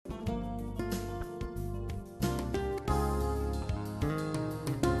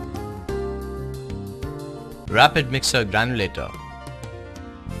Rapid Mixer Granulator.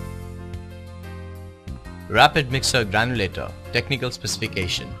 Rapid Mixer Granulator Technical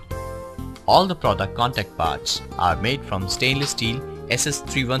Specification. All the product contact parts are made from stainless steel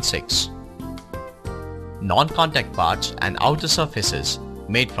SS316. Non-contact parts and outer surfaces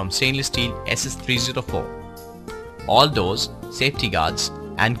made from stainless steel SS304. All doors, safety guards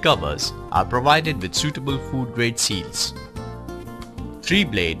and covers are provided with suitable food grade seals.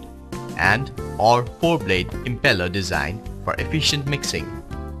 3-blade and or 4-blade impeller design for efficient mixing.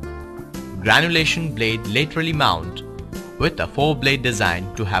 Granulation blade laterally mount with a 4-blade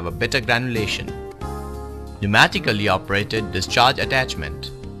design to have a better granulation. Pneumatically operated discharge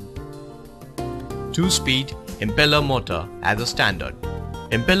attachment. 2-speed impeller motor as a standard.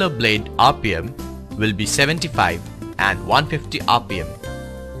 Impeller blade RPM will be 75 and 150 RPM.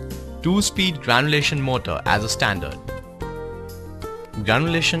 2-speed granulation motor as a standard.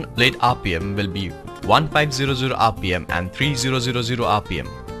 Granulation blade RPM will be 1500 RPM and 3000 RPM.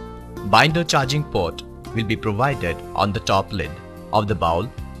 Binder charging port will be provided on the top lid of the bowl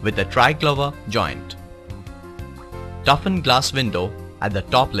with a triclover joint. Toughened glass window at the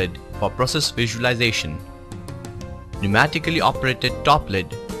top lid for process visualization. Pneumatically operated top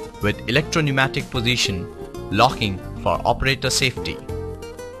lid with electro-pneumatic position locking for operator safety.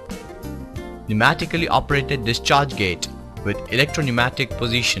 Pneumatically operated discharge gate with electro-pneumatic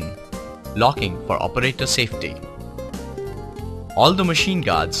position locking for operator safety. All the machine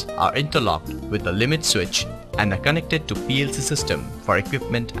guards are interlocked with a limit switch and are connected to PLC system for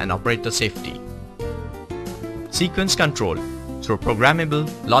equipment and operator safety. Sequence control through programmable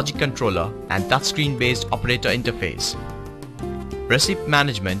logic controller and touchscreen based operator interface. Recipe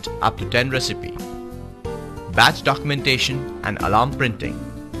management up to 10 recipe. Batch documentation and alarm printing.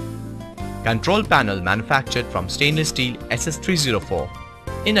 Control panel manufactured from stainless steel SS304.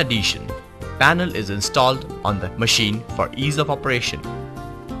 In addition, panel is installed on the machine for ease of operation.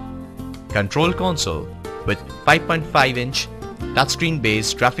 Control console with 5.5-inch touchscreen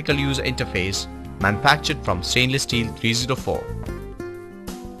based graphical user interface manufactured from stainless steel 304.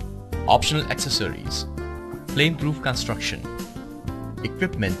 Optional accessories. Flame-proof construction.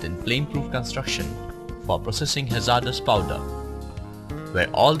 Equipment in flame-proof construction for processing hazardous powder, where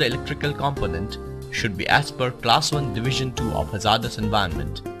all the electrical component should be as per Class 1 Division 2 of Hazardous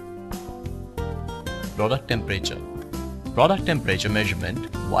Environment. Product temperature. Product temperature measurement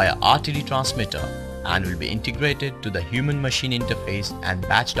via RTD transmitter and will be integrated to the human-machine interface and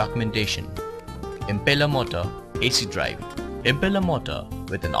batch documentation. Impeller motor AC drive. Impeller motor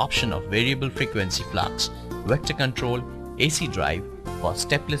with an option of variable frequency flux, vector control AC drive for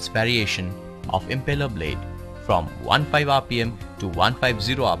stepless variation of impeller blade from 15 RPM to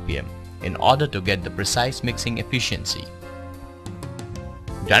 150 RPM in order to get the precise mixing efficiency.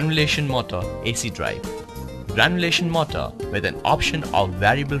 Granulation motor AC drive. Granulation motor with an option of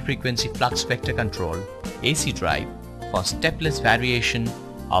variable frequency flux vector control AC drive for stepless variation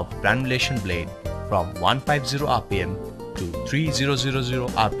of granulation blade from 150 RPM to 3000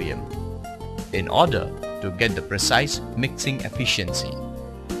 RPM in order to get the precise mixing efficiency.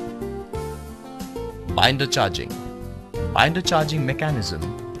 Binder charging. Binder charging mechanism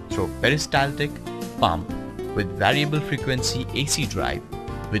through peristaltic pump with variable frequency AC drive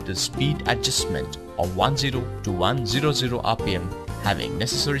with the speed adjustment of 10 to 100 RPM having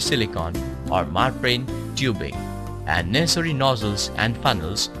necessary silicon or marprane tubing and necessary nozzles and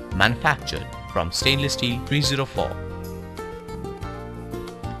funnels manufactured from stainless steel 304.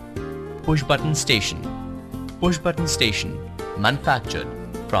 Push button station. Push button station manufactured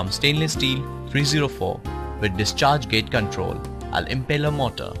from stainless steel 304 with discharge gate control, an impeller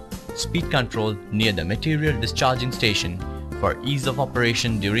motor, speed control near the material discharging station for ease of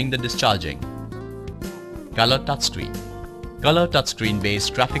operation during the discharging. Color touchscreen. Color touchscreen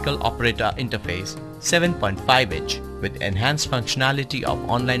based graphical operator interface 7.5-inch with enhanced functionality of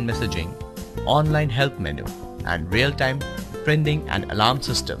online messaging, online help menu and real-time printing and alarm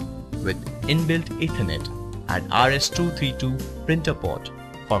system with inbuilt Ethernet and RS-232 printer port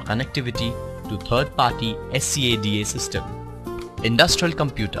for connectivity to third-party SCADA system. Industrial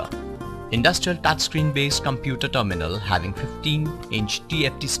computer. Industrial touchscreen based computer terminal having 15-inch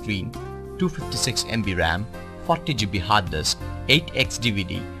TFT screen, 256 MB RAM, 40 GB hard disk, 8x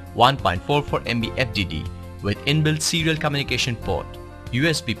DVD, 1.44 MB FDD with inbuilt serial communication port,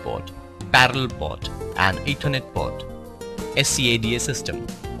 USB port, parallel port and Ethernet port. SCADA system.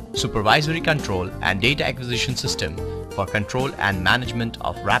 Supervisory control and data acquisition system for control and management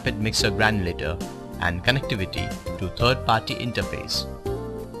of rapid mixer granulator and connectivity to third-party interface.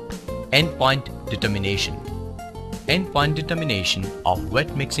 Endpoint determination. Endpoint determination of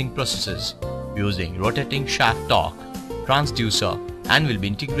wet mixing processes using rotating shaft torque, transducer, and will be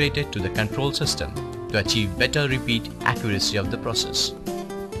integrated to the control system to achieve better repeat accuracy of the process.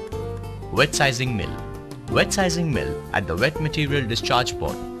 Wet sizing mill. Wet sizing mill at the wet material discharge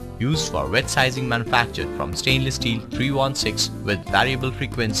port used for wet sizing manufactured from stainless steel 316 with variable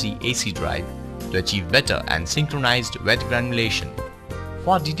frequency AC drive to achieve better and synchronized wet granulation.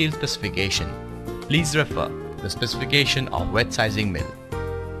 For detailed specification, please refer the specification of wet sizing mill.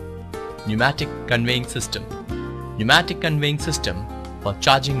 Pneumatic conveying system. Pneumatic conveying system for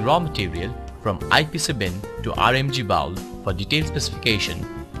charging raw material from IPC bin to RMG bowl. For detailed specification,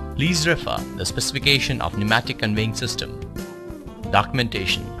 please refer the specification of pneumatic conveying system.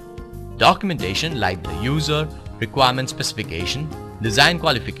 Documentation. Documentation like the user requirement specification, design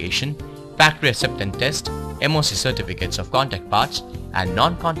qualification, factory acceptance test, MOC certificates of contact parts and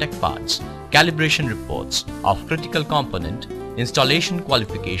non-contact parts, calibration reports of critical component, installation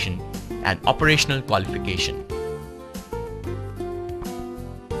qualification and operational qualification.